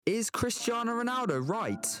Is Cristiano Ronaldo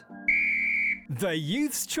right? The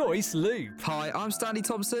Youth's Choice Loop. Hi, I'm Stanley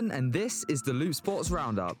Thompson, and this is the Loop Sports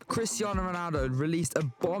Roundup. Cristiano Ronaldo released a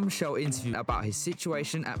bombshell interview about his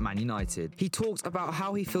situation at Man United. He talked about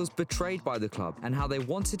how he feels betrayed by the club and how they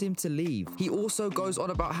wanted him to leave. He also goes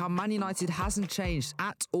on about how Man United hasn't changed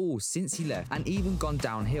at all since he left and even gone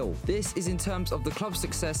downhill. This is in terms of the club's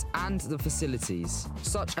success and the facilities,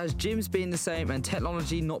 such as gyms being the same and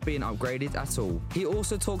technology not being upgraded at all. He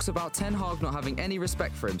also talks about Ten Hag not having any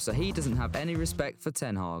respect for him, so he doesn't have any respect for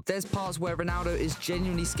Ten Hag. There's parts where Ronaldo is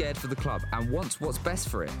genuinely scared for the club and wants what's best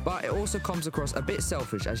for it, but it also comes across a bit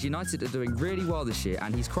selfish as United are doing really well this year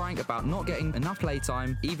and he's crying about not getting enough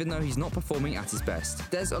playtime even though he's not performing at his best.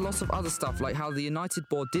 There's a lot of other stuff like how the United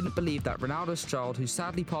board didn't believe that Ronaldo's child, who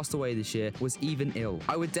sadly passed away this year, was even ill.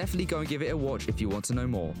 I would definitely go and give it a watch if you want to know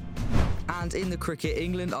more. And in the cricket,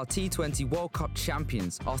 England are T20 World Cup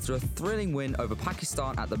champions after a thrilling win over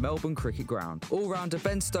Pakistan at the Melbourne Cricket Ground. All-rounder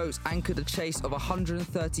Ben Stokes anchored a chase of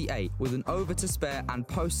 138 with an over to spare and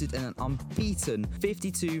posted an unbeaten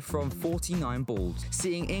 52 from 49 balls,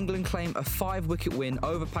 seeing England claim a 5-wicket win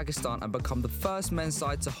over Pakistan and become the first men's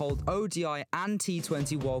side to hold ODI and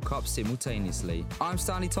T20 World Cup simultaneously. I'm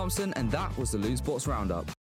Stanley Thompson, and that was the Loop Sports Roundup.